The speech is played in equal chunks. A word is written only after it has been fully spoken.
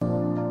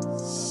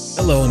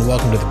Hello and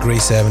welcome to the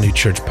Grace Avenue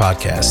Church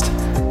podcast.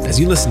 As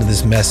you listen to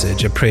this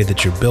message, I pray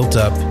that you're built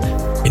up,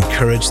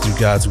 encouraged through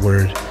God's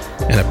word,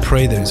 and I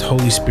pray that His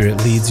Holy Spirit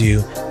leads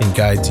you and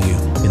guides you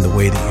in the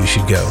way that you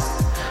should go.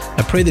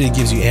 I pray that He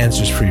gives you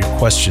answers for your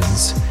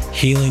questions,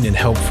 healing and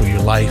help for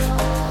your life.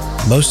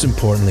 Most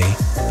importantly,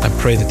 I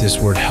pray that this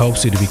word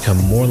helps you to become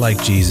more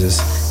like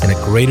Jesus and a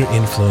greater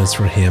influence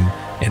for Him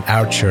in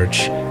our church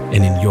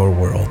and in your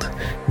world.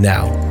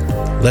 Now,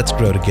 let's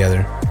grow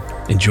together.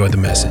 Enjoy the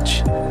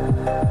message.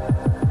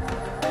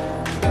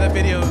 That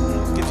video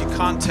gives you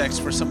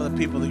context for some of the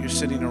people that you're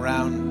sitting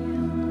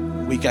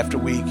around week after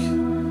week,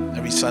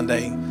 every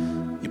Sunday.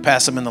 You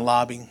pass them in the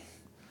lobby,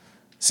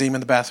 see them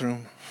in the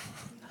bathroom.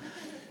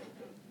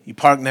 You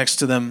park next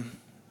to them.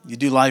 You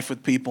do life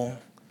with people.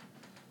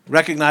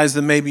 Recognize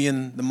them maybe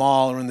in the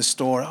mall or in the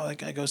store. Oh, that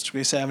guy goes to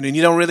Grace Avenue. And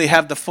you don't really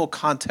have the full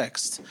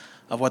context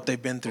of what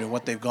they've been through,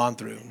 what they've gone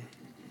through.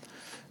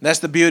 And that's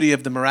the beauty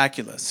of the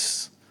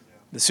miraculous.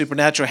 The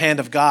supernatural hand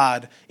of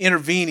God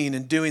intervening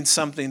and doing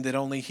something that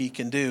only He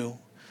can do.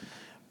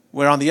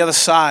 Where on the other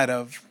side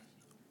of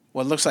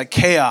what looks like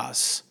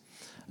chaos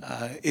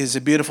is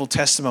a beautiful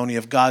testimony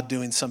of God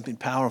doing something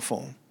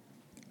powerful.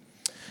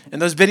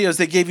 And those videos,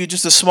 they gave you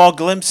just a small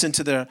glimpse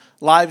into their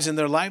lives and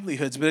their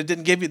livelihoods, but it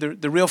didn't give you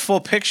the real full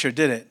picture,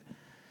 did it?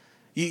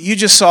 You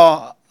just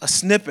saw a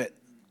snippet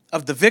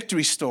of the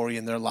victory story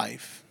in their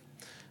life.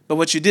 But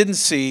what you didn't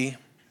see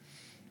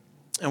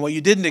and what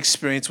you didn't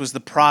experience was the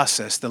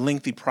process, the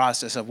lengthy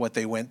process of what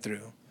they went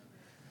through.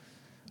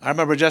 I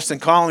remember Justin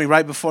calling me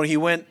right before he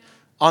went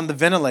on the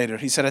ventilator.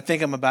 He said, I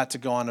think I'm about to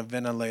go on a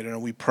ventilator,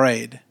 and we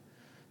prayed.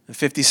 And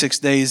 56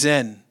 days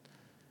in,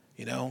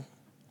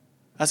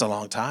 that's a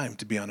long time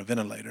to be on a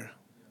ventilator.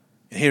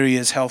 And here he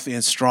is, healthy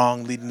and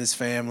strong, leading his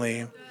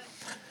family.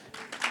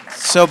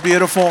 So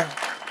beautiful,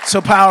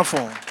 so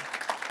powerful.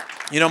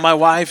 My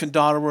wife and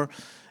daughter were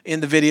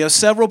in the video.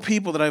 Several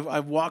people that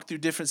I've walked through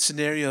different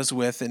scenarios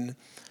with, and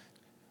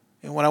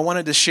what I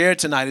wanted to share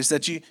tonight is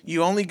that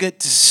you only get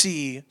to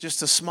see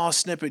just a small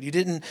snippet. You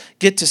didn't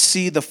get to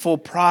see the full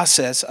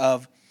process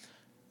of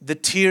the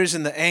tears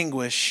and the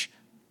anguish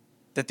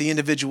that the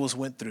individuals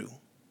went through.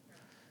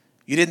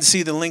 You didn't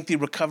see the lengthy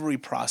recovery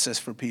process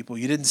for people.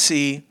 You didn't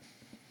see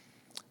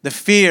the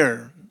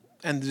fear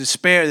and the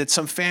despair that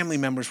some family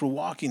members were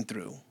walking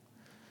through.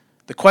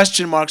 The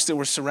question marks that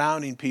were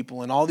surrounding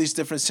people in all these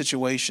different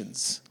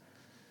situations.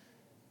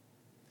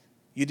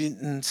 You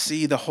didn't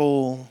see the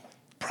whole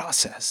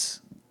process.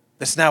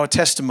 That's now a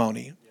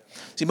testimony.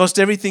 See, most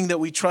everything that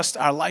we trust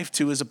our life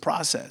to is a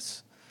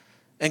process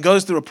and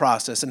goes through a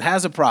process and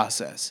has a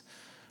process,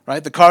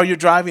 right? The car you're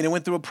driving, it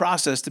went through a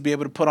process to be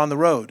able to put on the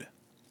road,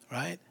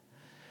 right?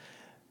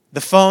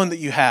 The phone that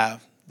you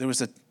have, there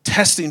was a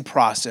testing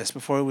process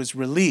before it was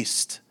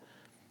released,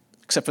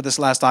 except for this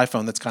last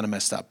iPhone that's kind of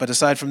messed up. But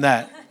aside from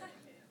that,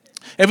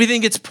 everything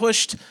gets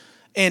pushed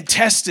and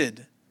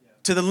tested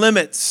to the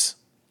limits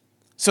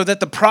so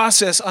that the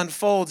process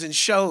unfolds and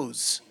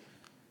shows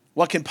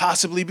what can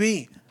possibly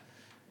be.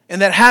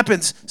 And that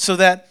happens so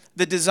that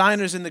the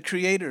designers and the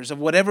creators of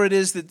whatever it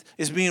is that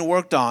is being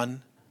worked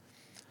on,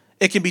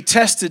 it can be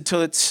tested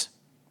to its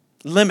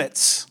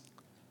limits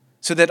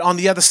so that on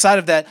the other side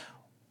of that,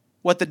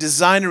 what the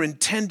designer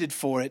intended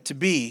for it to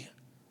be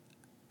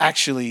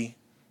actually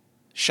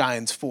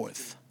shines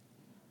forth.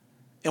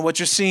 And what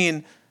you're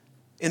seeing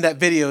in that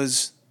video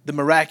is the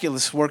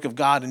miraculous work of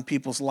God in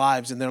people's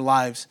lives, and their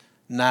lives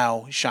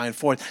now shine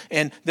forth.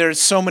 And there's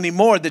so many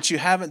more that you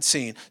haven't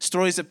seen.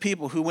 Stories of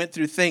people who went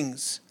through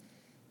things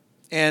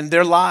and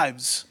their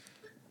lives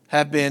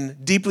have been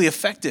deeply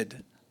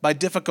affected by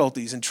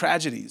difficulties and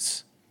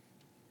tragedies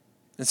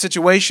and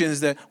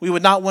situations that we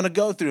would not want to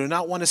go through,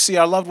 not want to see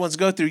our loved ones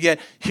go through. Yet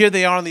here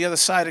they are on the other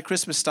side at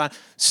Christmas time,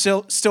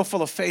 still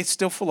full of faith,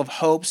 still full of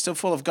hope, still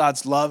full of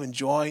God's love and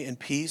joy and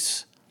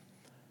peace.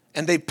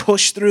 And they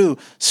push through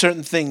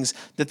certain things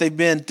that they've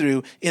been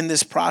through in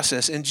this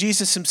process. And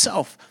Jesus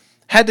Himself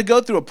had to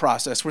go through a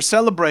process. We're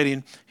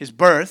celebrating His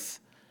birth,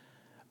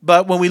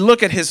 but when we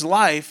look at His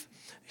life,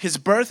 His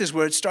birth is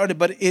where it started,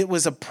 but it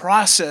was a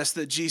process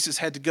that Jesus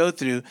had to go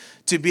through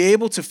to be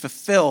able to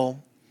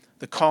fulfill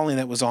the calling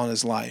that was on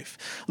His life.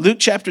 Luke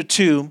chapter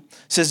 2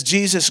 says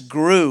Jesus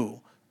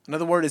grew.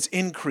 Another word is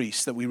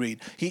increase that we read.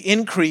 He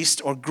increased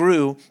or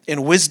grew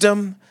in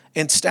wisdom,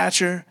 in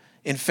stature,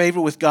 in favor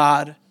with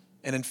God,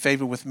 and in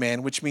favor with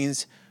man, which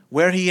means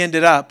where He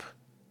ended up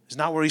is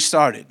not where He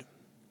started.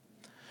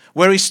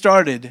 Where He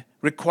started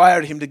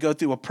required Him to go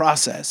through a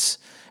process.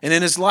 And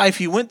in His life,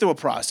 He went through a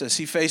process.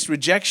 He faced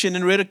rejection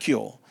and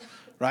ridicule,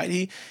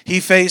 right? He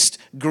faced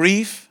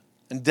grief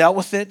and dealt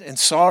with it, and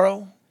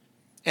sorrow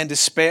and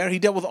despair. He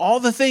dealt with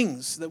all the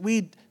things that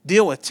we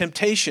deal with,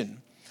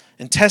 temptation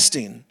and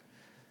testing,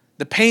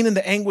 the pain and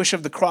the anguish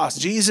of the cross.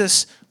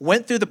 Jesus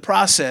went through the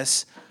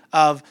process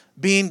of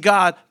being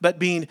God, but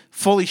being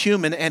fully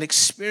human and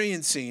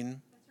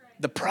experiencing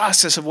the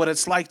process of what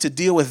it's like to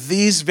deal with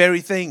these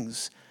very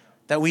things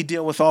that we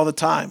deal with all the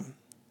time.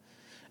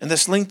 And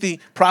this lengthy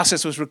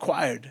process was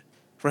required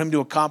for Him to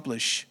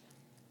accomplish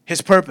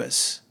His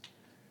purpose.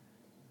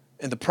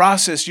 in the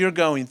process you're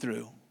going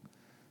through,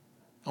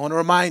 I want to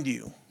remind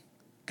you,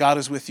 God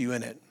is with you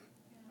in it.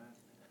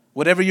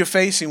 Whatever you're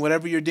facing,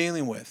 whatever you're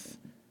dealing with,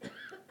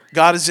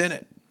 God is in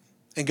it,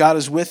 and God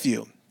is with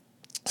you.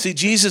 See,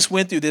 Jesus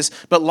went through this,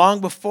 but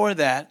long before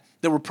that,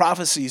 there were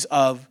prophecies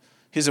of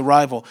his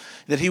arrival,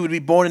 that he would be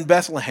born in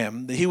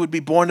Bethlehem, that he would be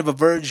born of a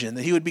virgin,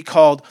 that he would be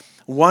called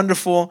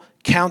Wonderful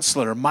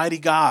Counselor, Mighty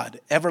God,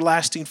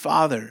 Everlasting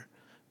Father,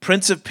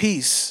 Prince of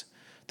Peace,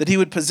 that he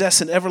would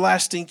possess an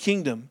everlasting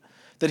kingdom,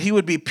 that he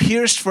would be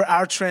pierced for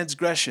our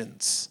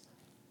transgressions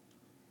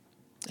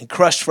and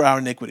crushed for our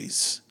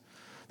iniquities.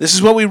 This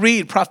is what we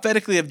read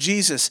prophetically of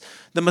Jesus,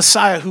 the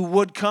Messiah who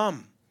would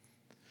come.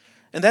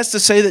 And that's to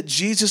say that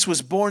Jesus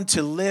was born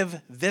to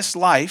live this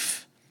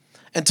life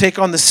and take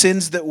on the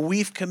sins that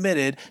we've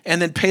committed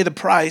and then pay the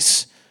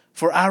price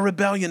for our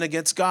rebellion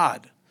against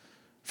God,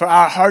 for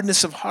our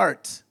hardness of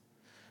heart,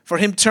 for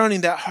him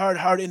turning that hard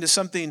heart into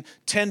something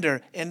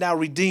tender and now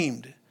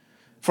redeemed,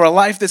 for a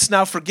life that's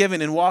now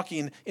forgiven and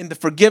walking in the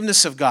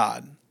forgiveness of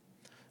God,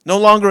 no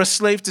longer a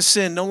slave to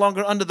sin, no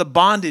longer under the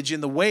bondage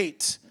and the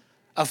weight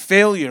of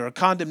failure or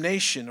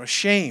condemnation or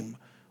shame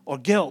or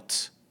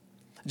guilt.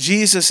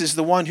 Jesus is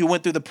the one who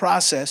went through the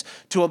process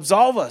to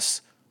absolve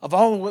us of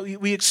all what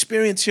we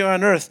experience here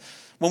on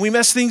earth. When we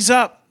mess things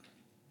up,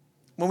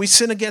 when we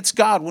sin against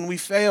God, when we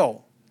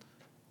fail,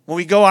 when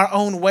we go our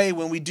own way,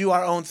 when we do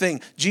our own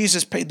thing,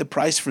 Jesus paid the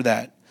price for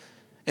that.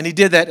 And he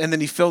did that, and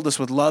then he filled us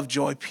with love,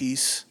 joy,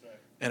 peace,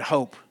 and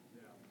hope.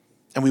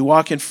 And we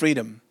walk in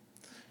freedom.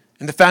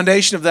 And the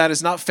foundation of that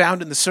is not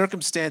found in the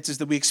circumstances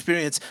that we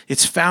experience.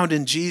 It's found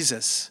in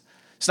Jesus.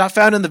 It's not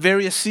found in the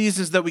various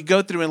seasons that we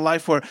go through in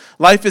life where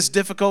life is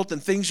difficult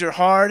and things are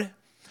hard,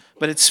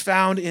 but it's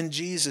found in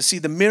Jesus. See,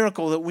 the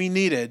miracle that we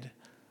needed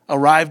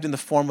arrived in the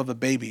form of a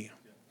baby.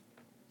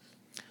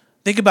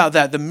 Think about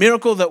that. The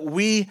miracle that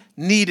we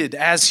needed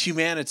as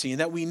humanity and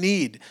that we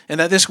need and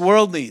that this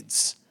world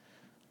needs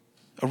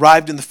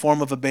arrived in the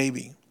form of a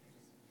baby.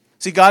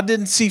 See, God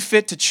didn't see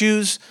fit to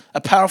choose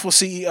a powerful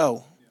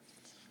CEO.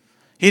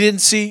 He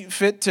didn't see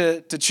fit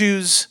to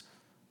choose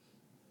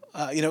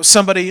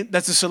somebody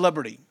that's a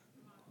celebrity.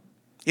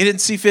 He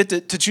didn't see fit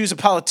to choose a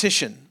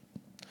politician.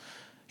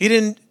 He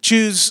didn't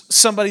choose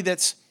somebody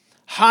that's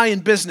high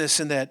in business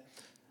and that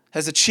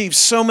has achieved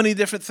so many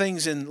different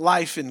things in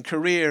life and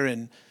career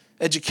and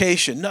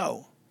education.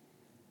 No.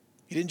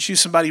 He didn't choose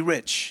somebody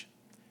rich.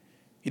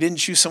 He didn't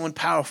choose someone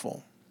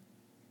powerful.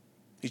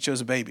 He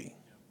chose a baby.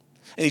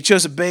 And he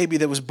chose a baby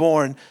that was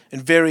born in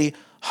very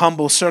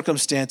humble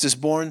circumstances,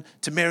 born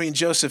to Mary and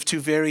Joseph, two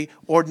very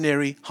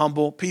ordinary,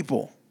 humble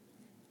people.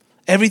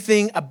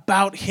 Everything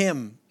about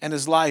him and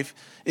his life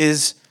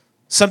is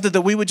something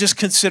that we would just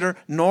consider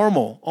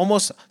normal,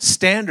 almost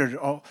standard,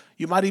 or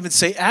you might even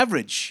say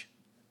average.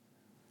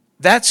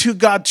 That's who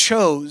God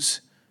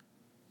chose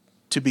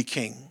to be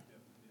king,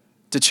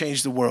 to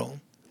change the world.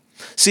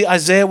 See,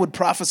 Isaiah would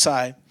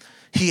prophesy,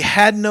 he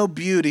had no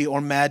beauty or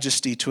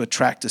majesty to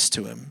attract us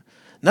to him.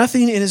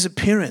 Nothing in his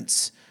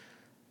appearance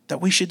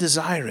that we should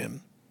desire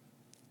him.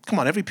 Come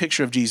on, every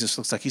picture of Jesus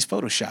looks like he's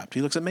photoshopped.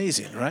 He looks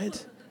amazing,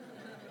 right?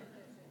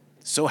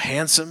 So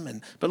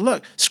handsome. But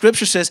look,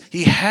 Scripture says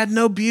he had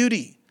no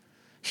beauty.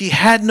 He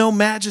had no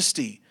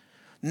majesty.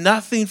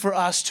 Nothing for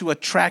us to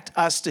attract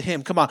us to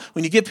him. Come on,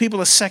 when you give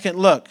people a second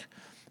look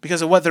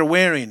because of what they're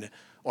wearing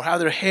or how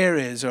their hair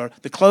is or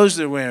the clothes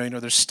they're wearing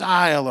or their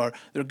style or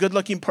their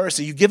good-looking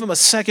person, you give them a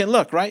second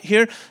look, right?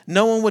 Here,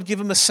 no one would give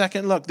him a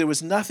second look. There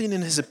was nothing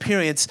in his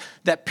appearance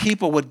that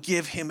people would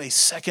give him a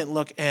second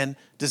look and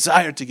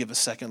desire to give a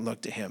second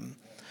look to him.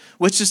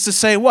 Which is to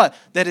say what?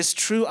 That his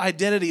true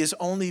identity is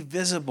only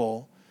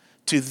visible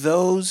to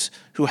those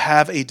who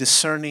have a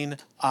discerning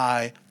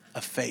eye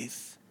of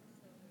faith.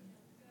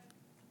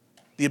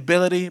 The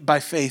ability by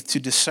faith to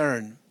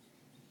discern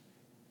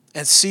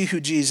and see who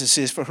Jesus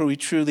is for who he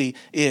truly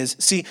is.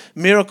 See,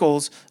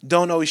 miracles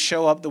don't always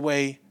show up the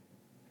way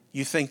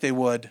you think they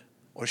would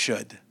or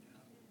should.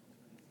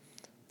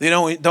 They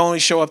don't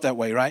always show up that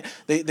way, right?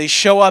 They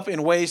show up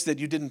in ways that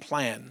you didn't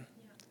plan.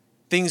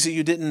 Things that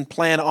you didn't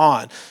plan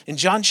on. In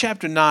John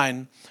chapter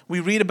 9, we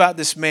read about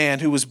this man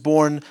who was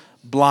born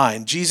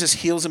blind. Jesus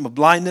heals him of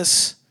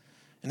blindness.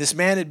 And this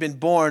man had been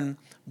born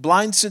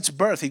blind since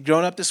birth. He'd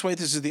grown up this way.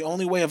 This is the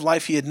only way of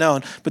life he had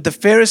known. But the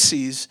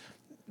Pharisees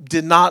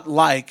did not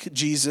like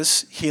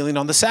Jesus healing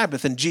on the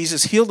Sabbath. And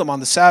Jesus healed him on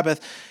the Sabbath.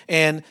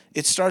 And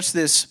it starts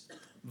this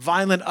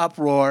violent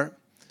uproar.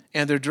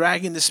 And they're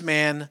dragging this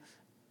man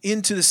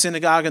into the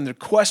synagogue. And they're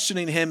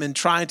questioning him and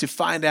trying to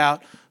find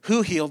out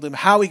who healed him,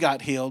 how he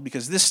got healed,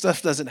 because this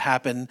stuff doesn't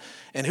happen.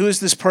 And who is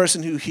this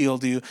person who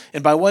healed you?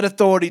 And by what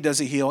authority does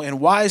he heal?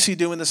 And why is he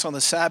doing this on the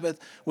Sabbath,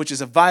 which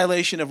is a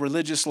violation of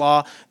religious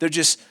law? They're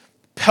just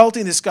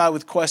pelting this guy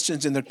with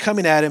questions, and they're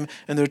coming at him,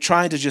 and they're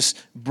trying to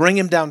just bring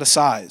him down to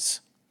size.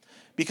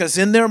 Because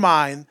in their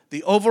mind,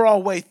 the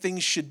overall way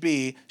things should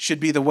be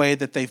the way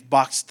that they've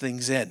boxed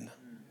things in.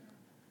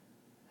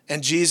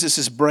 And Jesus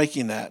is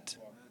breaking that.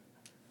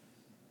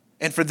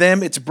 And for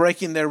them, it's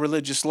breaking their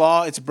religious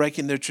law, it's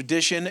breaking their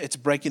tradition, it's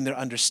breaking their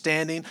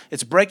understanding,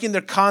 it's breaking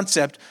their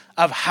concept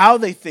of how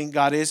they think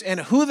God is and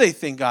who they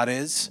think God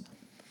is,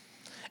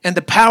 and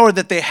the power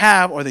that they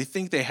have or they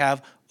think they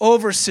have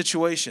over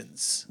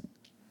situations.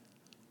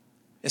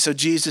 And so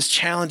Jesus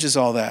challenges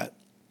all that.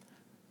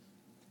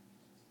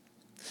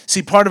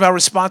 See, part of our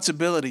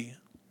responsibility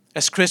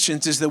as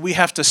Christians is that we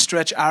have to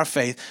stretch our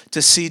faith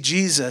to see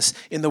Jesus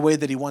in the way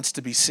that he wants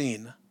to be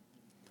seen.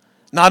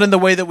 Not in the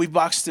way that we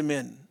boxed him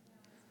in.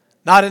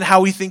 Not in how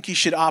we think he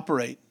should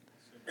operate.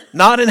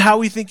 Not in how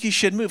we think he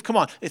should move. Come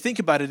on, think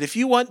about it. If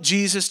you want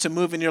Jesus to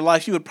move in your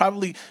life, you would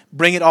probably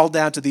bring it all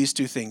down to these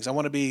two things. I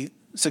want to be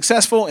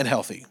successful and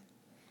healthy.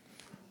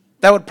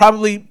 That would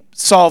probably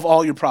solve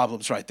all your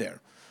problems right there.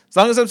 As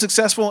long as I'm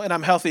successful and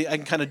I'm healthy, I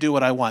can kind of do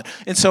what I want.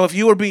 And so if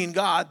you were being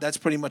God, that's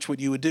pretty much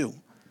what you would do.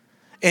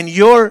 And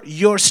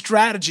your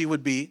strategy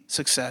would be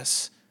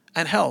success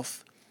and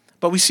health.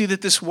 But we see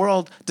that this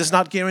world does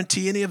not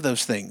guarantee any of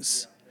those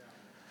things.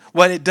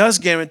 What it does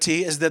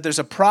guarantee is that there's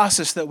a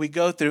process that we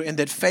go through and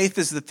that faith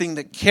is the thing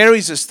that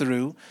carries us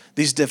through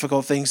these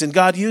difficult things, and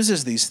God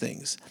uses these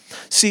things.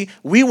 See,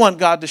 we want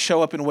God to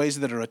show up in ways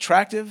that are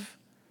attractive,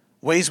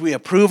 ways we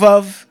approve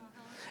of,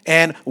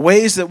 and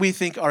ways that we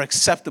think are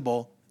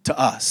acceptable to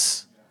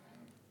us.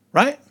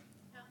 Right?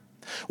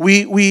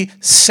 We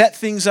set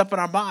things up in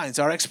our minds,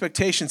 our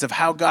expectations of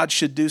how God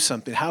should do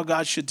something, how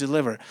God should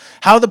deliver,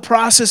 how the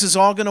process is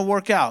all going to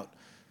work out,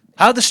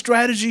 how the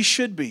strategy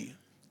should be.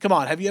 Come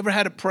on, have you ever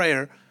had a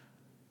prayer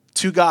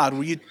to God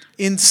where you,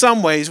 in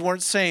some ways,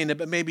 weren't saying it,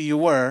 but maybe you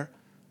were?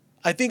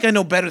 I think I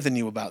know better than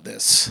you about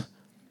this.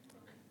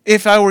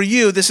 If I were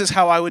you, this is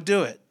how I would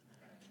do it.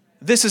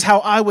 This is how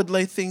I would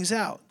lay things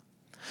out.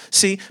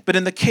 See, but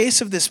in the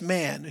case of this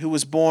man who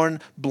was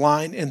born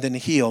blind and then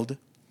healed,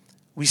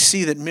 we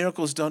see that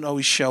miracles don't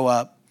always show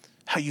up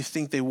how you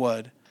think they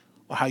would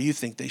or how you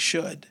think they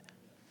should.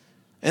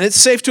 And it's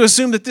safe to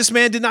assume that this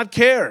man did not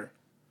care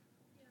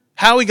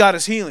how he got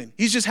his healing.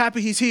 He's just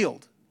happy he's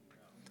healed.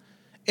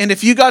 And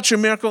if you got your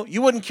miracle,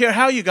 you wouldn't care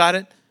how you got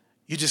it.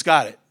 You just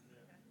got it.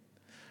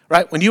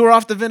 Right? When you were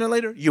off the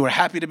ventilator, you were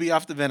happy to be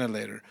off the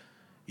ventilator.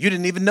 You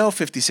didn't even know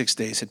 56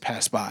 days had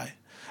passed by.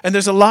 And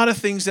there's a lot of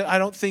things that I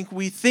don't think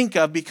we think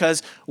of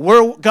because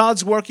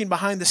God's working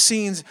behind the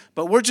scenes,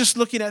 but we're just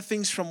looking at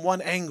things from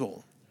one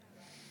angle.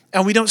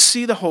 And we don't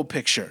see the whole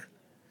picture.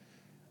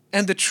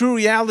 And the true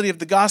reality of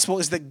the gospel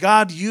is that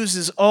God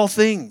uses all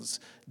things,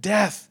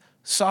 death,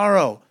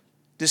 sorrow,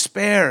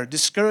 despair,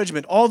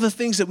 discouragement, all the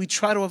things that we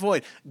try to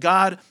avoid.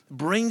 God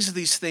brings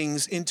these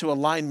things into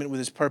alignment with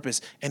his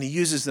purpose, and he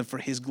uses them for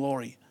his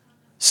glory.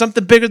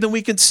 Something bigger than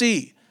we can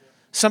see.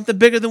 Something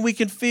bigger than we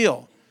can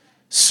feel.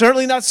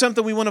 Certainly not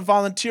something we want to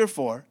volunteer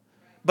for,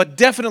 but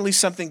definitely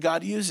something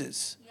God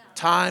uses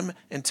time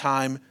and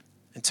time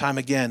and time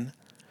again.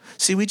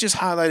 See, we just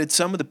highlighted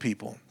some of the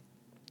people.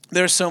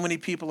 There are so many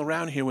people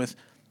around here with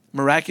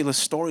miraculous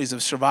stories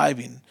of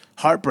surviving,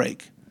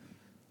 heartbreak,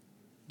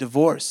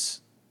 divorce,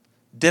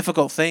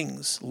 difficult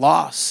things,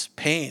 loss,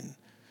 pain,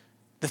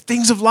 the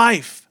things of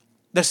life,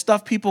 the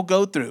stuff people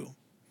go through.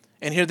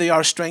 And here they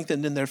are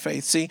strengthened in their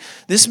faith. See,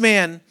 this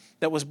man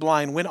that was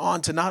blind went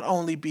on to not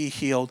only be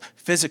healed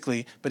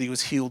physically, but he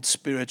was healed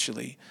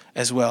spiritually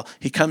as well.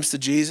 He comes to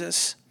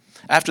Jesus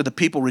after the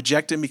people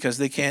reject him because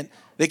they can't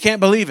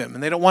believe him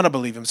and they don't want to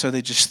believe him. So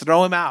they just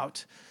throw him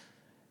out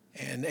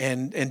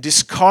and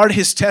discard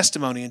his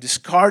testimony and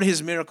discard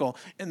his miracle,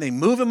 and they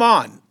move him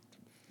on.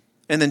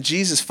 And then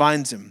Jesus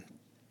finds him.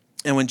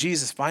 And when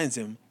Jesus finds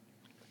him,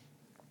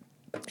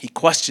 he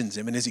questions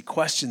him. And as he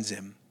questions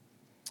him,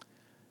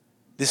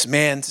 this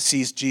man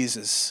sees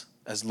Jesus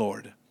as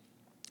Lord.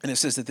 And it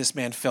says that this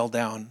man fell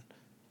down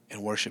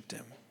and worshiped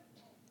him.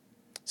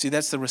 See,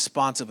 that's the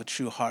response of a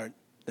true heart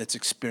that's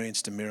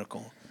experienced a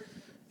miracle.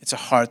 It's a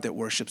heart that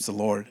worships the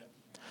Lord.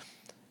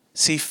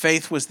 See,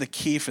 faith was the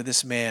key for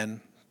this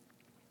man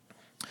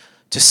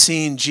to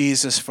seeing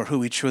Jesus for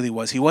who he truly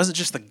was. He wasn't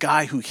just the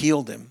guy who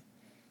healed him.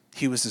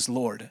 He was his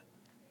Lord.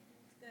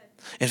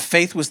 And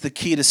faith was the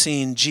key to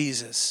seeing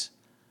Jesus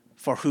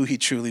for who he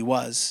truly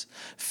was.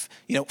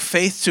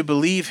 Faith to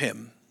believe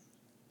him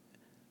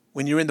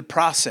when you're in the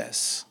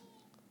process.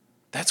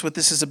 That's what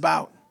this is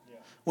about.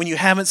 When you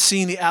haven't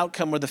seen the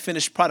outcome or the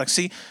finished product.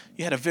 See,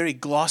 you had a very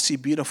glossy,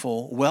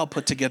 beautiful, well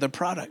put together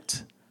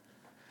product.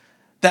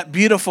 That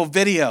beautiful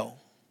video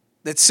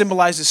that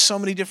symbolizes so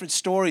many different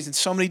stories and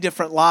so many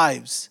different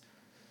lives.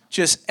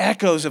 Just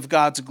echoes of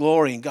God's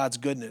glory and God's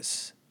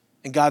goodness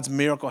and God's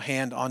miracle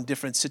hand on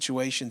different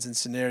situations and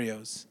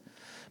scenarios.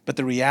 But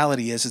the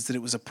reality is that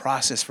it was a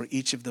process for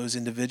each of those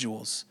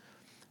individuals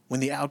when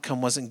the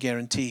outcome wasn't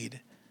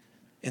guaranteed.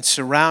 And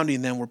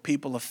surrounding them were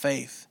people of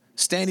faith,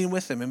 standing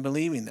with them and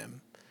believing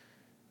them.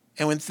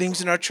 And when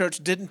things in our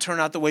church didn't turn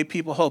out the way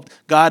people hoped,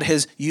 God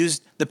has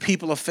used the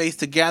people of faith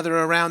to gather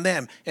around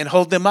them and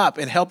hold them up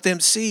and help them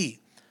see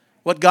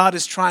what God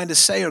is trying to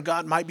say or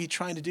God might be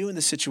trying to do in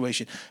this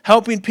situation.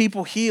 Helping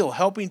people heal,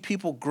 helping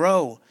people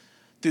grow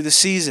through the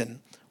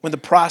season when the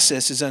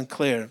process is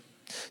unclear.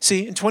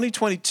 See, in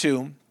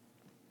 2022,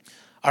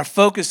 Our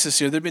focus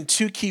this year, there have been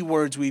two key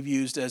words we've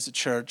used as a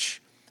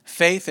church,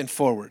 faith and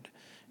forward.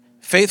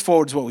 Faith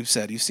forward is what we've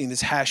said. You've seen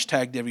this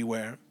hashtagged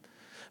everywhere.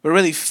 But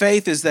really,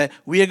 faith is that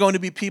we are going to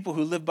be people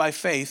who live by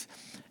faith.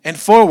 And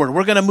forward,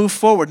 we're going to move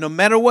forward. No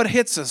matter what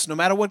hits us, no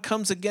matter what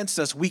comes against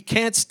us, we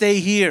can't stay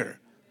here.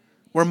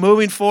 We're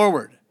moving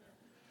forward.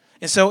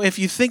 And so if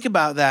you think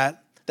about that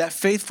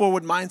faith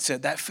forward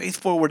mindset, that faith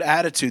forward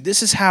attitude,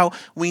 this is how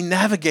we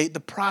navigate the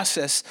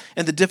process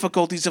and the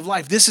difficulties of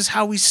life. This is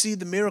how we see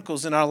the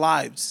miracles in our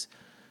lives.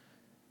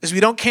 Is we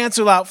don't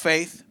cancel out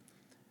faith,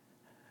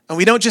 and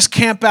we don't just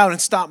camp out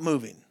and stop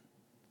moving.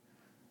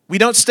 We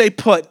don't stay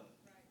put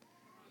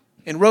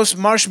and roast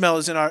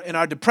marshmallows in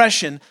our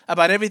depression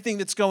about everything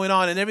that's going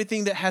on and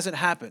everything that hasn't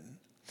happened.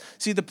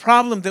 See, the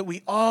problem that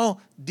we all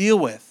deal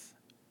with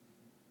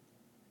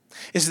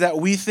is that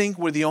we think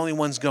we're the only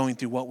ones going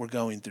through what we're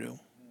going through.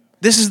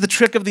 This is the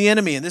trick of the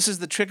enemy, and this is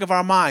the trick of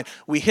our mind.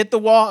 We hit the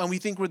wall, and we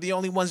think we're the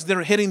only ones that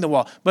are hitting the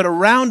wall. But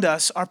around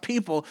us are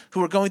people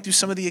who are going through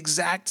some of the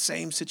exact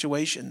same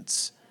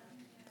situations.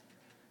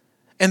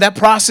 And that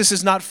process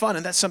is not fun,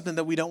 and that's something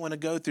that we don't want to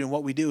go through. And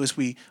what we do is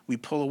we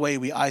pull away,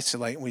 we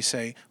isolate, and we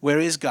say, where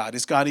is God?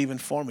 Is God even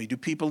for me? Do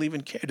people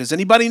even care? Does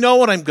anybody know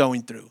what I'm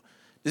going through?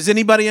 Does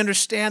anybody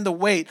understand the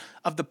weight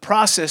of the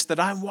process that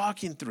I'm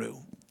walking through?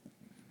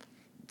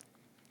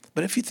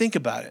 But if you think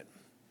about it,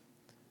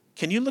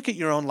 can you look at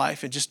your own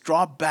life and just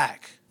draw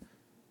back,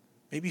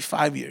 maybe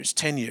 5 years,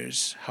 10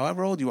 years,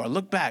 however old you are,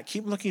 look back,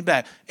 keep looking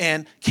back,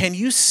 and can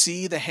you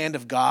see the hand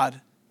of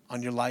God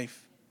on your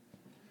life?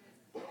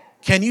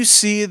 Can you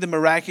see the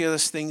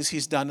miraculous things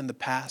he's done in the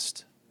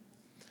past?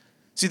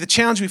 See, the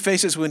challenge we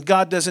face is when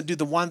God doesn't do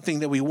the one thing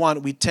that we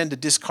want, we tend to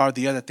discard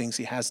the other things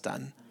he has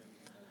done.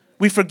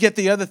 We forget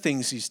the other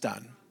things he's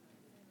done.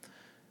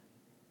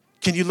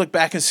 Can you look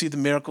back and see the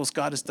miracles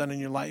God has done in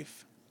your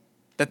life?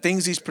 The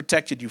things he's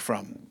protected you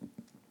from?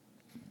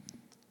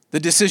 The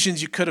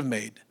decisions you could have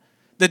made?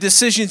 The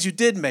decisions you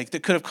did make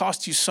that could have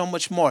cost you so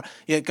much more,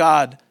 yet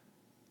God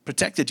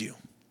protected you.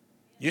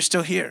 You're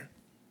still here.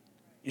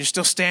 You're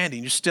still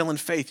standing. You're still in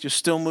faith. You're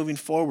still moving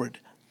forward.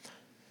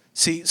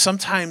 See,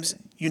 sometimes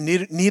you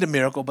need a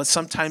miracle, but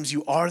sometimes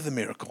you are the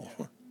miracle.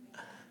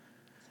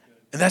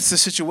 And that's the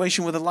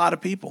situation with a lot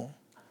of people.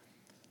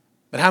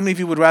 But how many of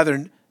you would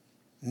rather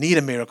need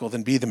a miracle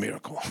than be the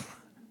miracle?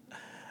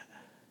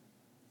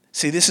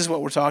 See, this is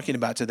what we're talking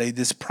about today,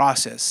 this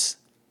process.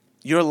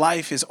 Your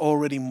life is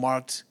already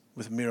marked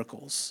with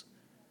miracles.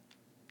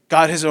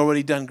 God has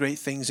already done great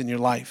things in your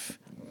life.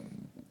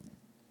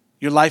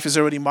 Your life is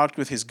already marked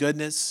with his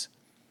goodness.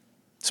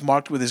 It's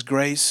marked with his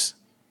grace.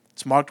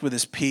 It's marked with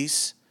his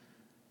peace.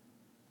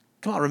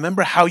 Come on,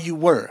 remember how you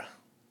were.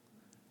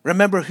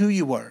 Remember who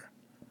you were.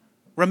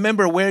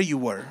 Remember where you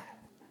were.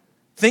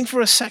 Think for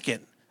a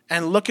second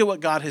and look at what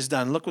God has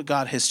done. Look what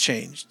God has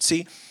changed.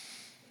 See,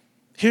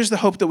 here's the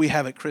hope that we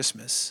have at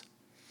Christmas.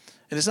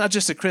 And it's not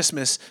just at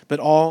Christmas, but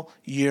all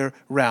year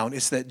round.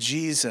 It's that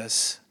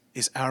Jesus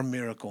is our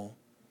miracle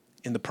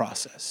in the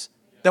process.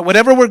 That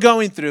whatever we're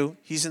going through,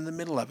 he's in the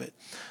middle of it.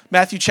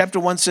 Matthew chapter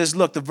 1 says,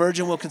 look, the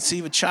virgin will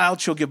conceive a child,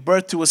 she'll give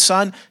birth to a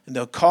son, and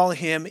they'll call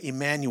him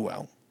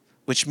Emmanuel,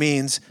 which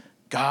means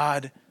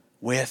God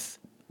with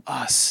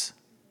us.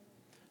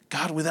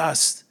 God with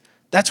us.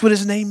 That's what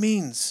his name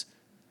means.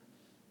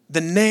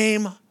 The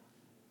name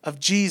of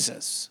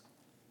Jesus.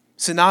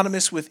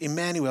 Synonymous with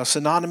Emmanuel,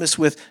 synonymous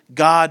with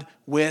God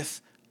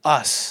with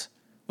us,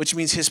 which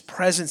means his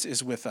presence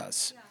is with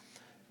us.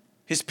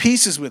 His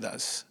peace is with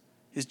us.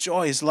 His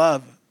joy, his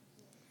love.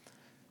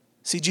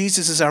 See,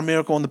 Jesus is our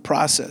miracle in the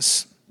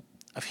process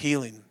of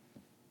healing,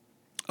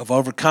 of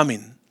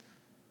overcoming,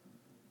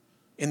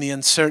 in the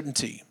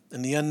uncertainty,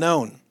 in the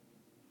unknown.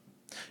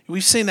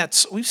 We've sang that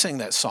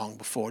song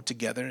before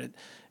together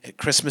at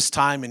Christmas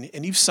time,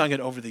 and you've sung it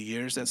over the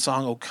years, that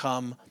song, O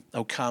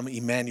Come,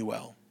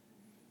 Emmanuel.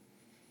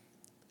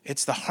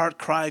 It's the heart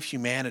cry of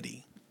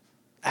humanity,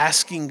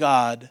 asking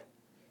God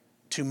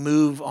to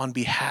move on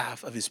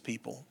behalf of his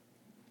people,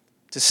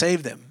 to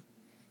save them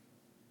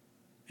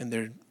in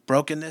their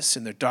brokenness,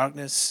 in their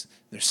darkness,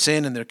 their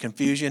sin and their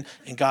confusion,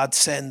 and God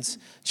sends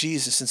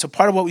Jesus. And so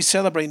part of what we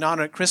celebrate and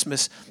honor at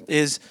Christmas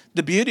is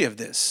the beauty of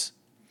this,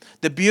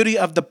 the beauty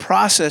of the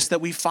process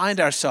that we find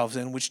ourselves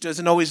in, which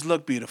doesn't always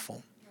look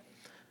beautiful.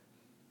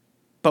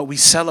 But we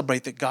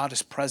celebrate that God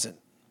is present,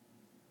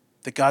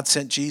 that God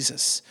sent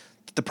Jesus,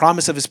 that the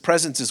promise of his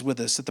presence is with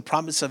us, that the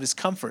promise of his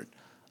comfort,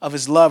 of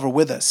his love are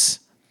with us.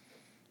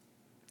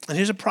 And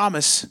here's a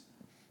promise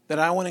that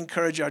I want to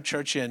encourage our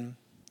church in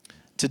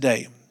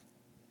today.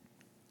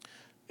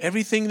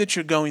 Everything that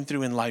you're going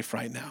through in life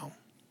right now,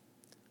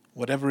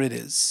 whatever it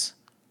is,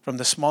 from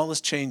the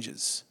smallest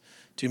changes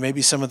to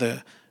maybe some of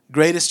the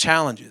greatest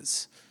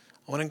challenges,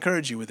 I want to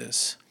encourage you with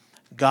this.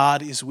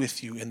 God is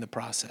with you in the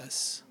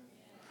process.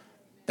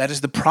 That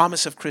is the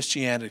promise of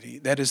Christianity.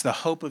 That is the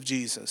hope of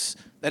Jesus.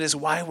 That is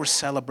why we're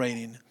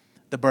celebrating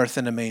the birth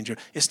in a manger.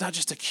 It's not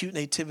just a cute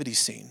nativity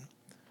scene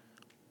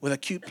with a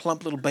cute,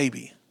 plump little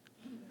baby.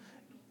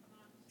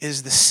 It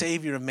is the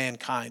Savior of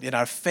mankind. And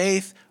our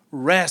faith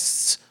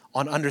rests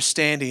on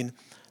understanding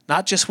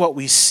Not just what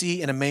we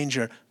see in a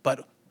manger,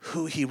 but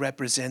who he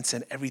represents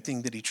and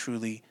everything that he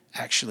truly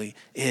actually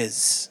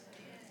is.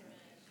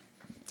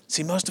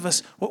 See, most of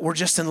us, we're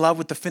just in love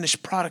with the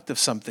finished product of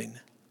something.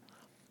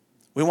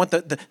 We want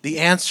the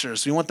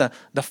answers. We want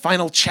the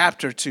final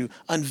chapter to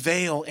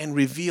unveil and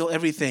reveal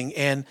everything.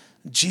 And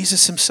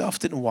Jesus himself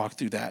didn't walk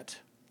through that.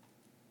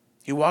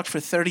 He walked for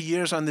 30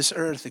 years on this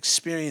earth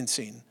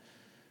experiencing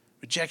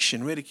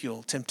rejection,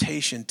 ridicule,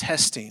 temptation,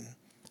 testing,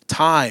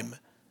 time.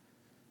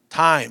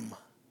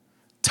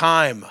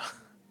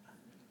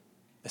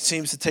 It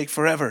seems to take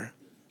forever.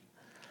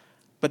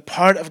 But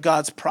part of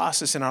God's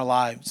process in our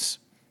lives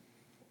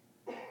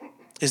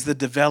is the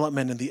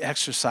development and the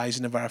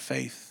exercising of our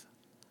faith.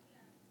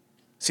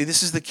 See,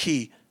 this is the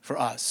key for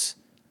us.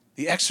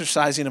 The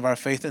exercising of our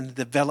faith and the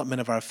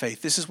development of our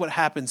faith. This is what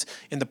happens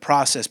in the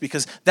process,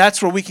 because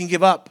that's where we can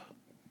give up.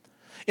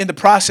 In the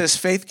process,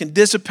 faith can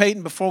dissipate,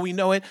 and before we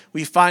know it,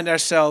 we find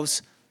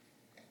ourselves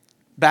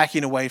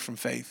backing away from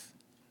faith,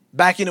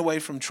 backing away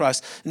from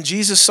trust. And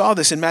Jesus saw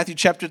this in Matthew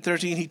chapter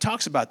 13. He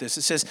talks about this.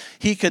 It says,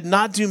 he could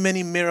not do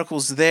many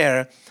miracles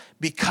there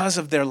because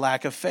of their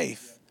lack of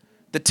faith.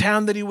 The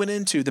town that he went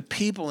into, the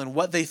people and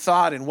what they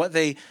thought and what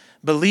they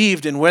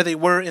believed and where they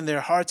were in their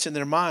hearts and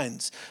their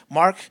minds.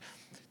 Mark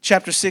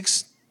chapter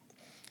 6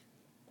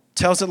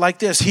 tells it like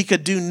this. He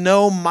could do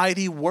no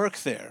mighty work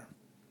there,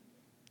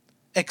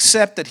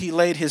 except that he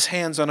laid his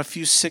hands on a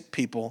few sick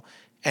people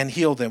and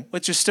healed them,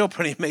 which is still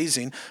pretty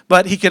amazing,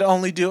 but he could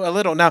only do a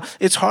little. Now,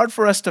 it's hard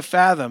for us to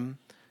fathom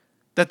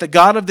that the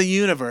God of the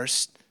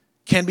universe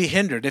can be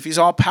hindered. If he's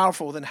all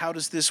powerful, then how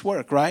does this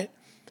work, right?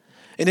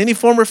 In any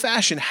form or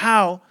fashion,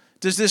 how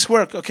does this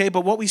work? Okay,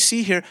 but what we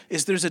see here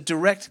is there's a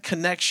direct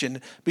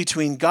connection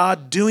between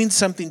God doing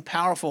something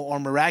powerful or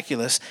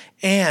miraculous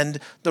and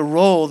the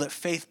role that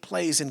faith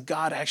plays in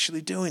God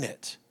actually doing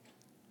it.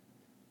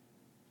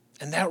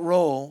 And that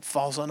role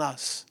falls on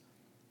us.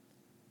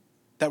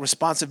 That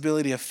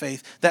responsibility of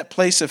faith, that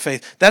place of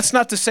faith. That's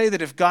not to say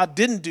that if God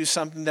didn't do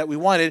something that we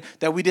wanted,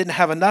 that we didn't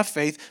have enough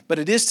faith, but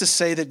it is to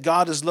say that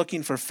God is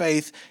looking for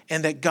faith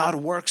and that God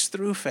works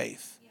through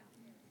faith.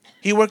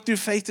 He worked through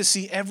faith to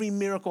see every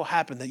miracle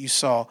happen that you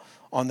saw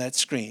on that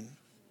screen.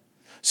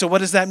 So what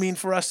does that mean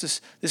for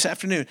us this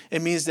afternoon?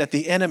 It means that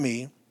the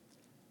enemy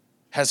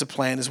has a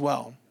plan as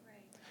well.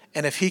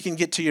 And if he can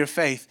get to your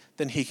faith,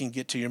 then he can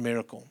get to your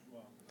miracle.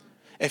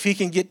 If he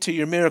can get to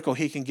your miracle,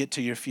 he can get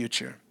to your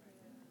future.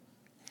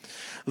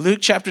 Luke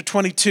chapter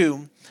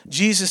 22,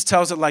 Jesus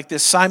tells it like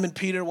this. Simon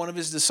Peter, one of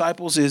his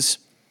disciples, is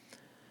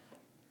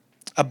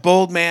a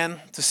bold man,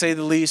 to say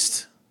the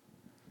least.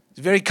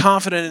 He's very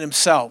confident in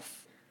himself.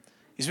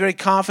 He's very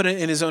confident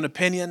in his own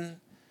opinion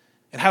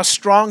and how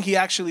strong he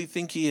actually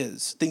thinks he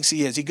is.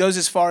 He goes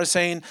as far as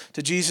saying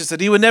to Jesus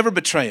that he would never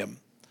betray him,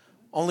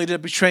 only to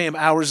betray him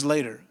hours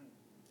later.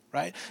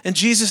 Right? And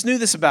Jesus knew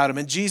this about him,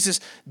 and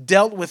Jesus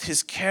dealt with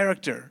his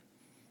character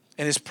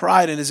and his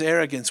pride and his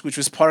arrogance, which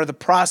was part of the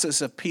process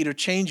of Peter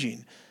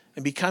changing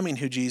and becoming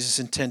who Jesus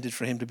intended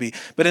for him to be.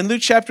 But in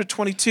Luke chapter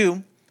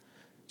 22,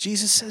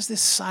 Jesus says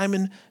this,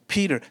 Simon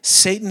Peter,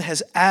 Satan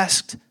has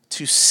asked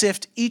to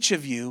sift each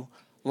of you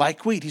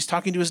like wheat. He's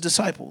talking to his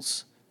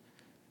disciples.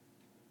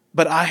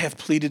 But I have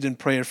pleaded in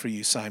prayer for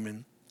you,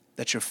 Simon,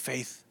 that your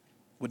faith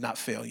would not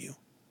fail you.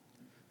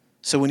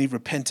 So when he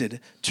repented,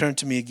 turn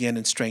to me again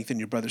and strengthen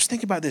your brothers.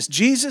 Think about this.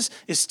 Jesus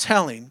is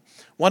telling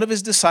one of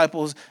his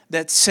disciples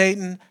that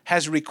Satan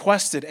has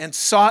requested and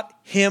sought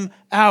him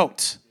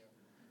out.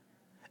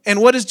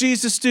 And what does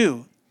Jesus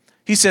do?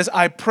 He says,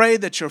 I pray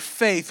that your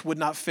faith would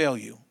not fail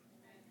you.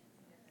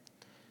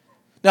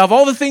 Now, of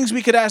all the things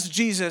we could ask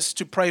Jesus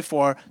to pray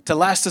for to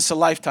last us a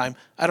lifetime,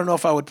 I don't know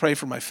if I would pray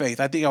for my faith.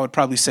 I think I would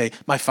probably say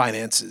my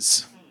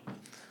finances.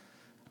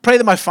 Pray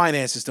that my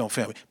finances don't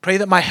fail me. Pray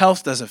that my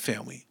health doesn't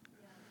fail me.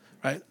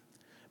 Right?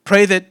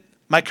 Pray that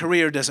my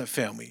career doesn't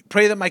fail me.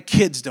 Pray that my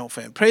kids don't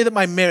fail me. Pray that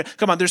my marriage.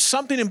 Come on, there's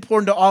something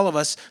important to all of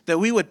us that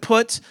we would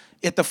put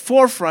at the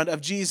forefront of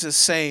Jesus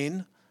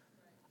saying,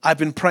 I've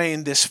been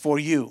praying this for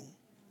you.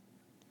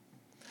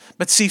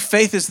 But see,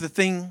 faith is the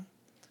thing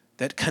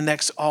that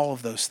connects all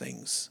of those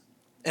things.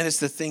 And it's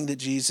the thing that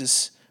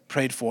Jesus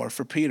prayed for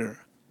Peter.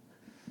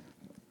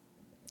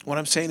 What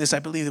I'm saying is I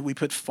believe that we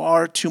put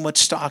far too much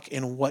stock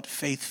in what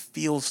faith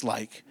feels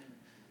like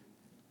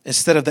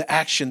instead of the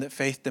action that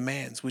faith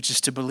demands, which is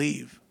to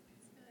believe,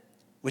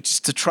 which is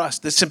to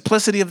trust. The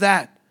simplicity of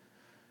that,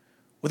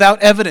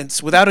 without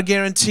evidence, without a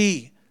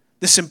guarantee,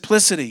 the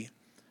simplicity,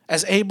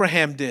 as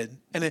Abraham did.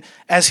 And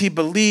as he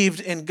believed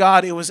in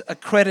God, it was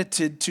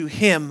accredited to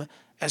him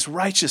as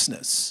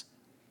righteousness.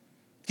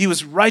 He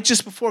was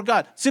righteous before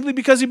God simply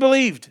because he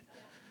believed.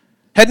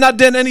 Had not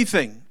done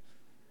anything,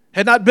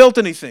 had not built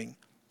anything,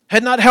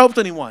 had not helped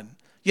anyone,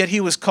 yet he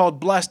was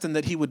called blessed, and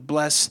that he would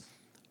bless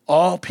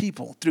all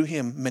people. Through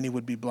him, many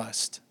would be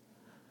blessed.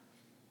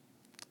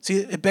 See,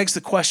 it begs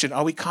the question,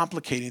 are we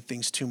complicating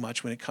things too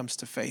much when it comes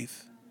to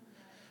faith?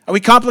 Are we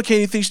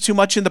complicating things too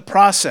much in the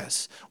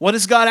process? What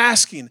is God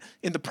asking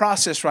in the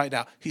process right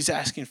now? He's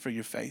asking for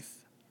your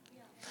faith.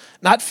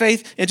 Not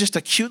faith in just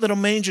a cute little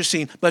manger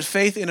scene, but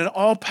faith in an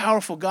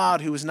all-powerful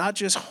God who is not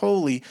just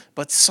holy,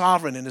 but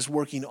sovereign and is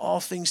working all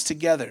things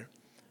together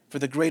for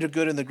the greater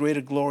good and the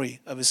greater glory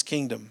of his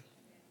kingdom.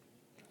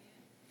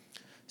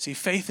 See,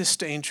 faith is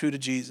staying true to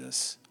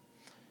Jesus,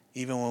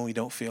 even when we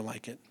don't feel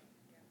like it.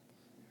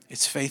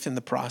 It's faith in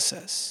the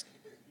process.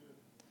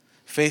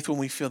 Faith when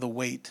we feel the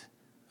weight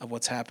of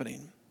what's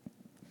happening.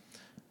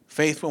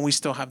 Faith when we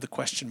still have the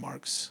question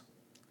marks.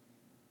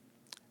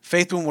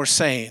 Faith when we're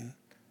saying,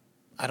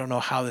 I don't know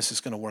how this is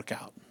going to work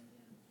out.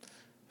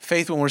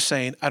 Faith when we're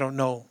saying, I don't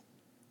know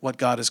what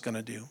God is going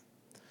to do.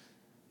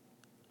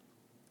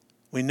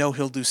 We know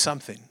he'll do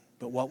something,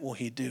 but what will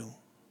he do?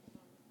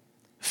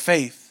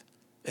 Faith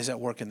is at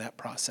work in that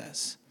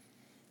process.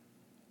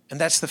 And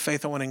that's the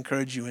faith I want to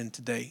encourage you in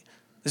today.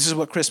 This is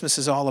what Christmas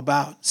is all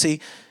about. See,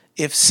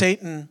 if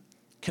Satan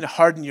can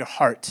harden your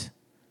heart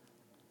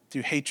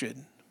through hatred,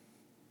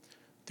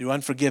 through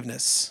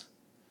unforgiveness,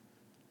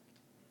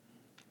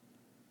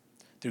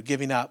 through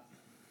giving up,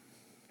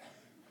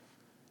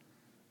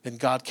 then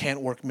God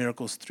can't work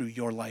miracles through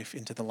your life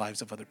into the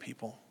lives of other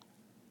people.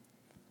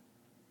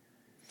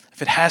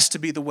 If it has to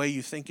be the way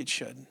you think it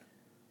should,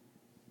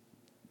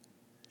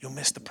 you'll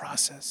miss the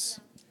process.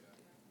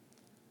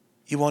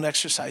 You won't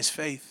exercise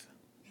faith.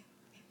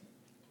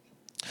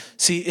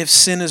 See, if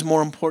sin is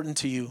more important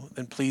to you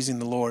than pleasing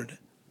the Lord,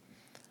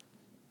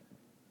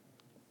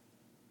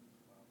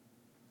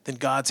 then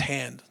God's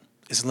hand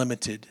is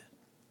limited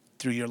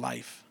through your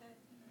life.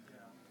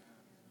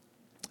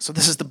 So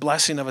this is the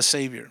blessing of a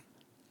Savior.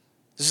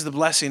 This is the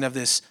blessing of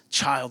this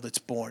child that's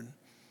born,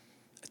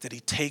 that he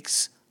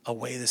takes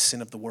away the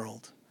sin of the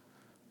world,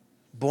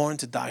 born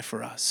to die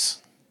for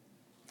us.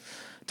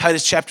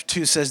 Titus chapter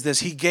 2 says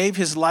this, he gave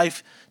his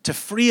life to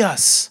free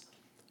us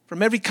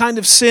from every kind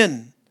of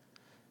sin,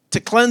 to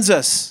cleanse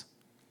us,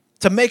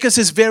 to make us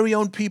his very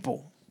own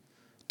people,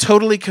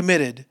 totally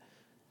committed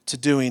to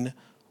doing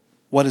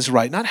what is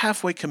right. Not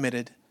halfway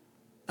committed,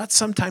 not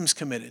sometimes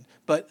committed,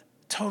 but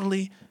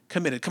totally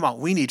committed. Come on,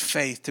 we need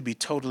faith to be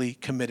totally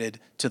committed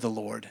to the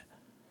Lord.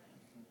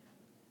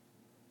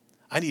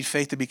 I need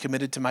faith to be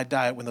committed to my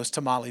diet when those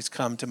tamales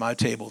come to my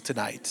table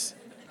tonight.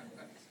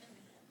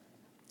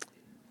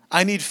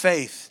 I need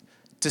faith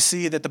to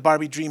see that the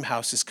Barbie dream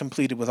house is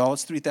completed with all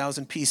its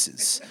 3,000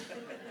 pieces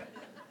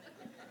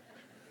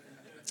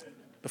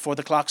before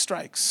the clock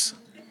strikes.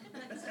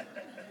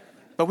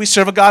 But we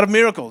serve a God of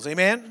miracles,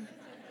 amen?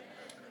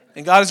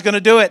 And God is going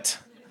to do it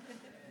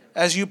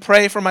as you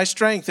pray for my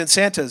strength and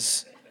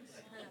Santa's.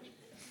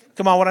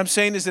 Come on, what I'm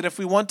saying is that if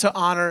we want to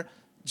honor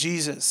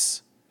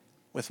Jesus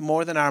with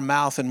more than our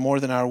mouth and more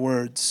than our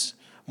words,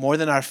 more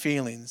than our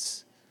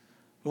feelings,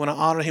 we want to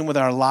honor him with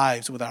our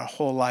lives, with our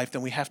whole life,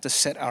 then we have to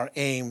set our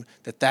aim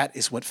that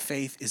is what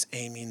faith is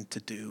aiming to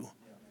do.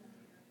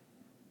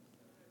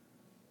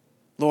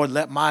 Lord,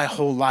 let my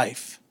whole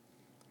life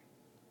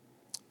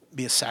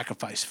be a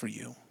sacrifice for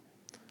you.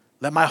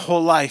 Let my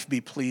whole life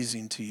be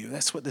pleasing to you.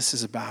 That's what this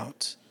is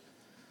about.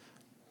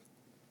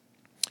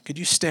 Could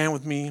you stand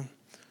with me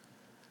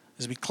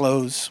as we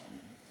close?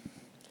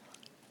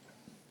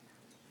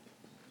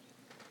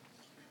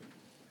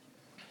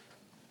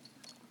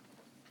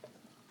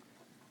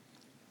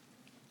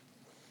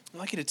 I'd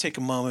like you to take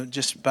a moment,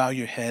 just bow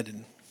your head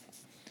and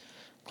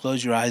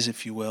close your eyes,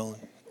 if you will.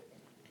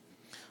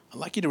 I'd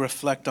like you to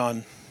reflect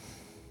on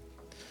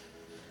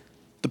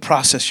the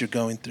process you're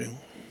going through.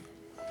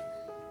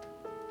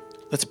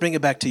 Let's bring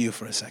it back to you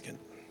for a second.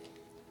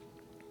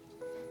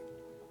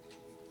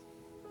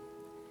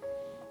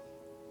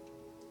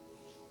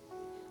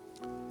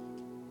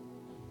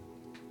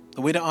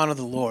 The way to honor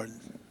the Lord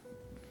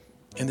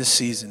in this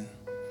season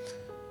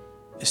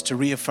is to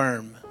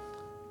reaffirm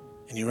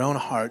in your own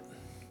heart,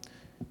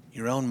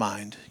 your own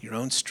mind, your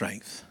own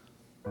strength,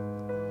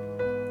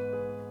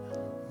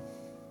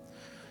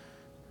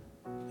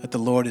 that the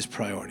Lord is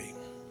priority.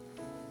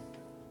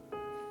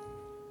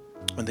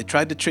 When they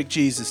tried to trick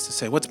Jesus to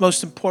say, what's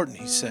most important?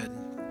 He said,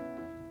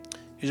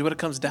 here's what it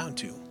comes down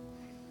to.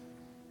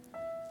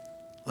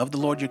 Love the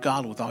Lord your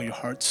God with all your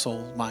heart,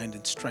 soul, mind,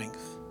 and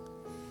strength.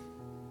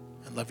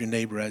 And love your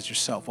neighbor as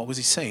yourself. What was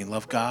he saying?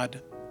 Love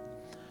God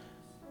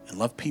and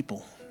love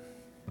people.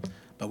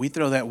 But we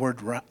throw that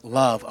word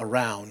love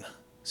around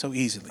so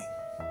easily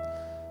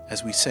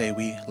as we say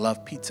we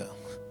love pizza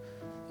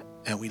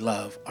and we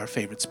love our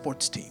favorite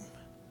sports team.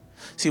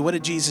 See, what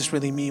did Jesus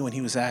really mean when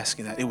he was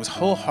asking that? It was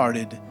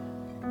wholehearted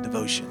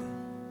devotion.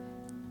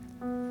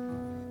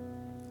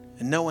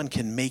 And no one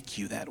can make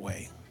you that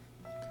way.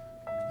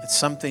 It's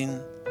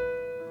something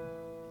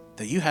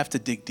that you have to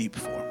dig deep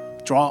for.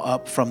 Draw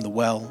up from the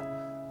well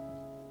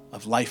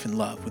of life and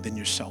love within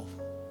yourself.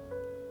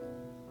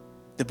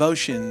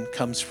 Devotion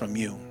comes from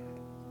you.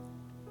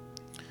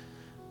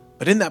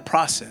 But in that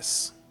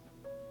process,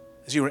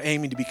 as you are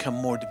aiming to become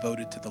more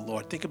devoted to the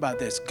Lord, think about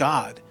this.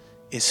 God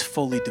is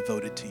fully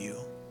devoted to you.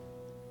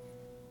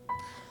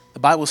 The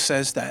Bible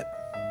says that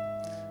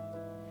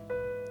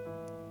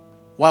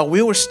while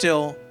we were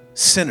still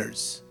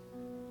sinners,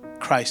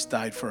 Christ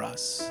died for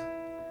us.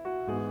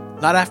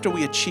 Not after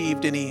we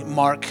achieved any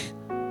mark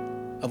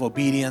of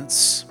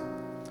obedience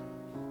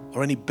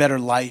or any better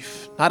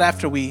life. Not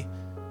after we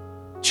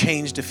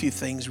changed a few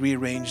things,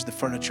 rearranged the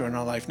furniture in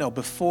our life. No,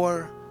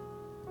 before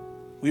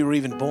we were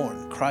even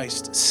born,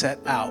 Christ set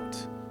out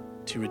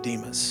to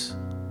redeem us.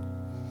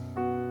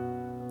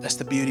 That's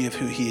the beauty of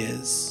who he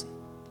is.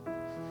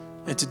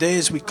 And today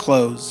as we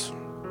close,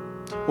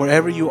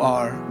 wherever you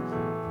are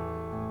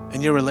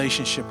in your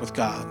relationship with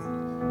God,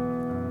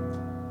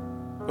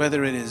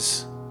 whether it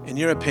is, in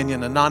your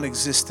opinion, a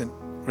non-existent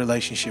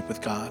relationship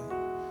with God,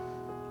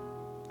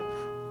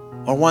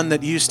 or one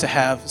that used to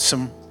have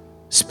some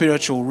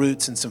spiritual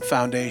roots and some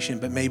foundation,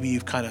 but maybe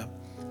you've kind of,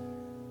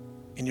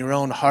 in your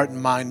own heart and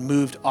mind,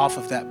 moved off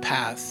of that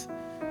path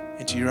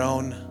into your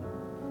own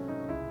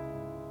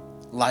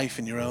life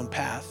and your own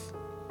path.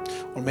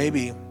 Or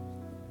maybe,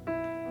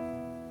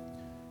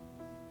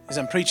 as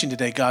I'm preaching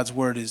today, God's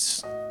word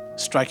is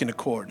striking a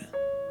chord.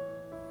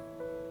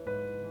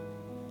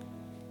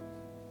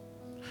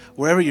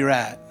 Wherever you're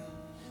at,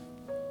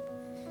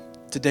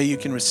 today you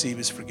can receive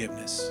his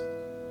forgiveness.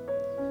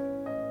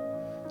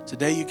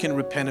 Today you can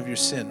repent of your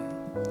sin.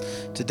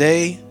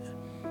 Today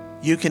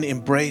you can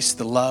embrace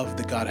the love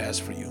that God has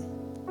for you.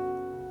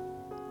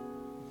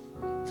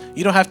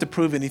 You don't have to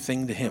prove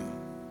anything to him.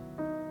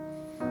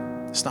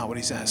 That's not what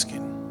he's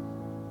asking.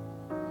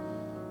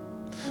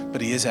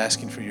 But he is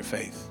asking for your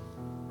faith.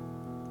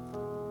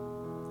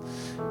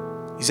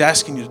 He's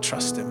asking you to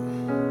trust him.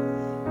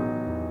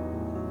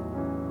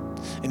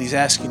 And he's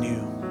asking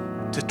you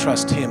to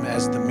trust him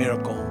as the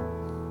miracle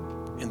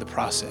in the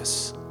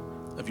process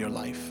of your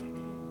life.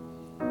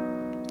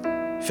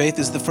 Faith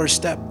is the first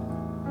step.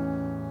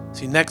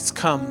 See, next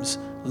comes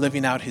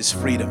living out his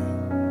freedom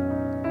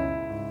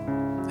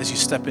as you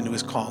step into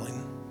his calling.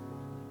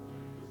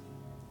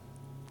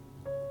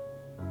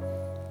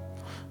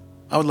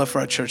 I would love for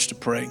our church to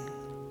pray.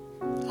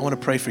 I want to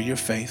pray for your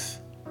faith.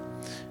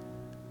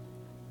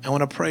 I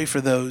want to pray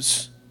for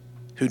those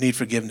who need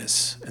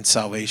forgiveness and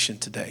salvation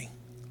today.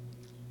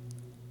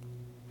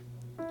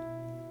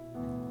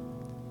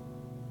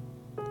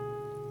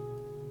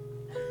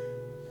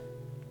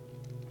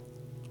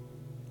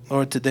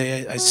 Lord,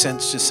 today I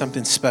sense just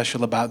something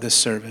special about this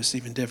service,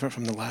 even different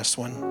from the last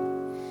one.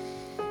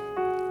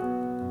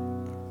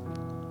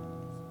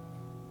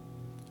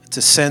 It's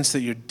a sense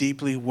that you're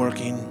deeply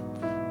working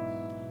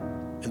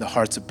in the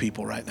hearts of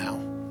people right now.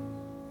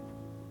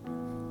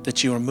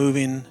 That you are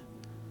moving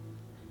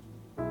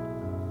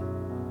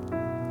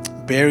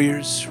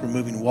barriers,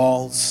 removing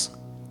walls.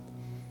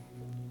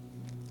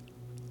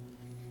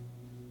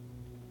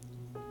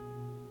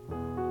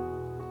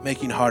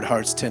 Making hard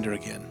hearts tender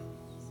again.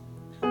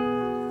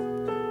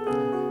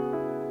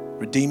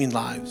 Redeeming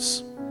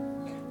lives,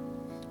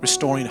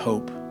 restoring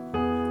hope,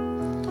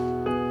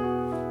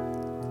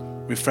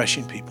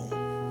 refreshing people.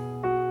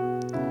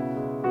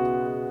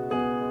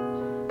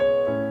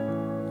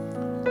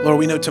 Lord,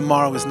 we know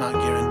tomorrow is not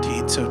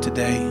guaranteed, so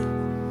today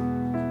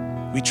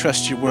we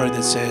trust your word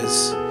that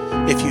says,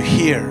 if you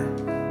hear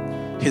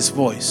his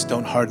voice,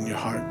 don't harden your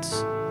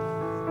hearts.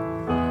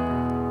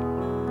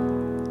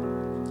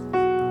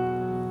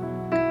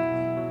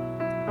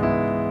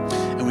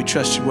 We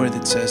trust your word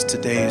that says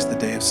today is the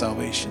day of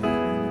salvation.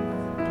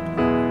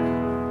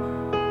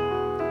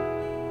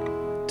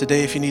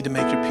 Today, if you need to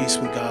make your peace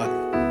with God,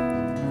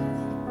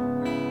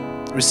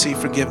 receive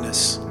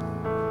forgiveness,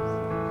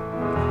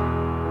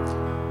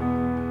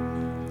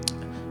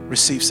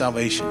 receive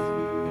salvation.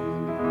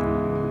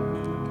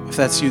 If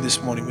that's you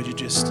this morning, would you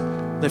just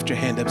lift your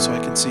hand up so I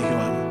can see who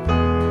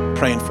I'm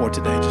praying for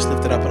today? Just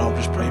lift it up and I'll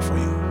just pray for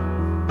you.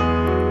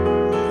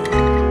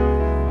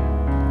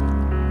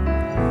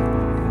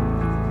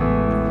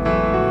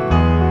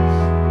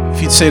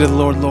 If you'd say to the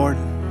Lord, Lord,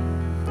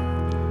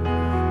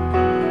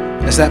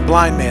 as that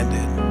blind man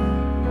did,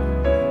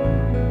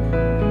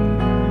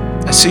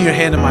 I see your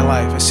hand in my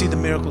life. I see the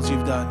miracles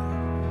you've done.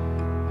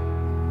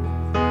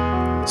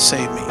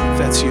 Save me. If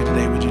that's you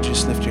today, would you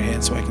just lift your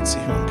hand so I can see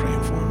who I'm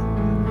praying for?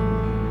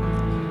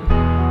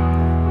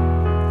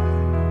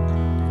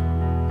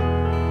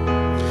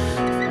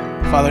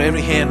 Father,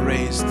 every hand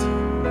raised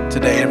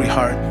today, every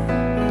heart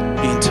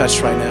being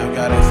touched right now,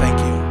 God, I thank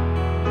you.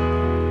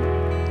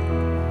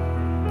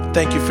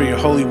 Thank you for your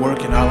holy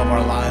work in all of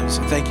our lives.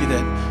 And thank you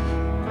that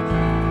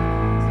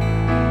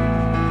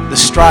the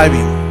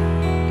striving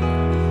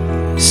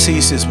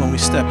ceases when we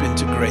step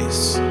into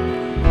grace.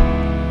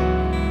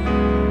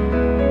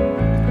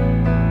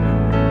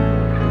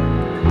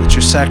 That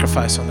your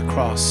sacrifice on the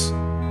cross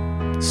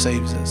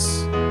saves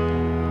us.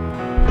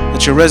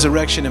 That your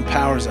resurrection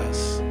empowers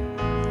us.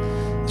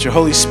 That your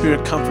Holy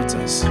Spirit comforts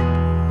us,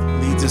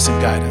 leads us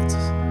and guides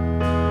us.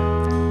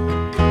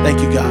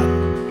 Thank you, God.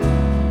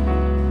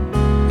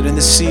 In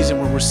this season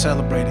where we're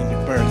celebrating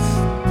your birth,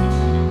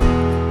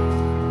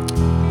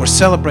 we're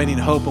celebrating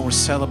hope and we're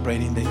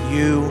celebrating that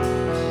you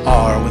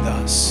are with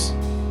us.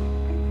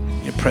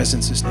 Your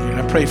presence is near.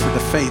 I pray for the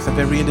faith of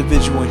every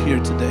individual here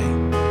today.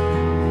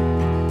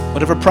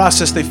 Whatever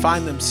process they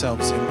find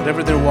themselves in,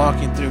 whatever they're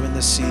walking through in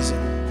this season,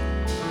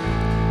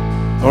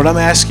 Lord, I'm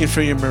asking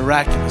for your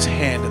miraculous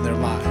hand in their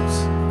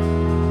lives.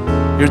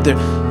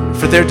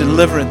 For their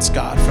deliverance,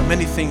 God, from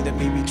anything that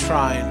may be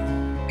trying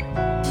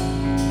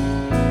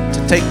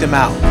to take them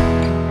out,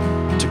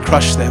 to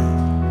crush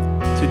them,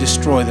 to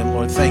destroy them.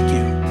 Lord, thank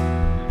you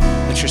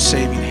that your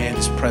saving hand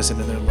is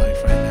present in their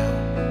life right now.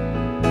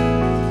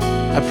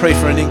 I pray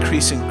for an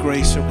increase in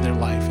grace over their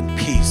life and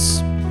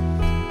peace.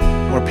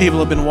 Where people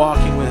have been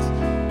walking with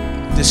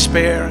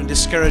despair and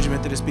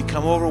discouragement that has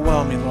become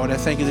overwhelming, Lord, I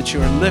thank you that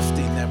you are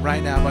lifting them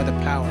right now by the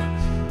power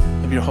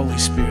of your Holy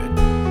Spirit.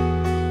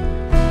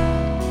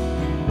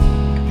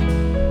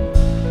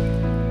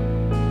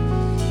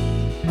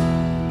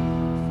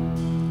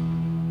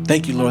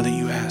 Thank you, Lord, that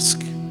you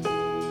ask.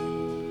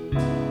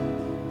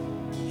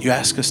 You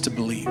ask us to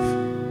believe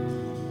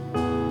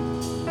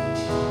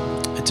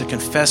and to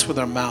confess with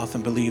our mouth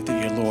and believe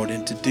that you're Lord,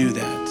 and to do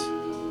that,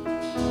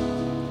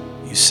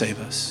 you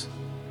save us.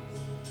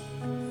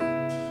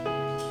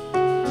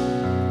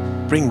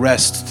 Bring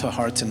rest to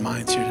hearts and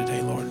minds here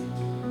today, Lord.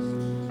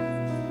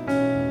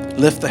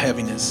 Lift the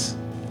heaviness.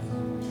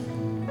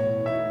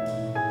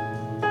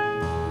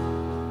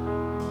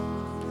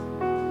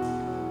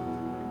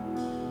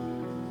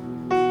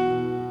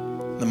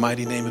 In the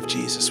mighty name of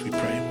Jesus, we pray.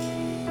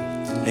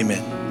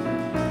 Amen. Amen.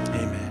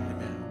 Amen.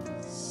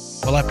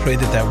 Well, I pray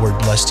that word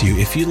blessed you.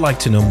 If you'd like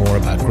to know more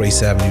about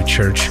Grace Avenue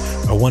Church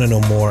or want to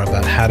know more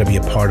about how to be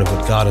a part of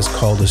what God has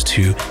called us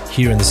to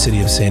here in the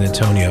city of San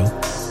Antonio,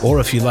 or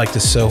if you'd like to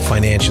sow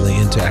financially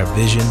into our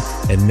vision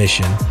and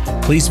mission,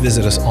 please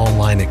visit us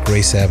online at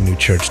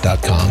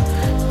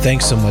graceavenuechurch.com.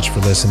 Thanks so much for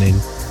listening.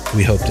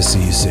 We hope to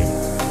see you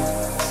soon.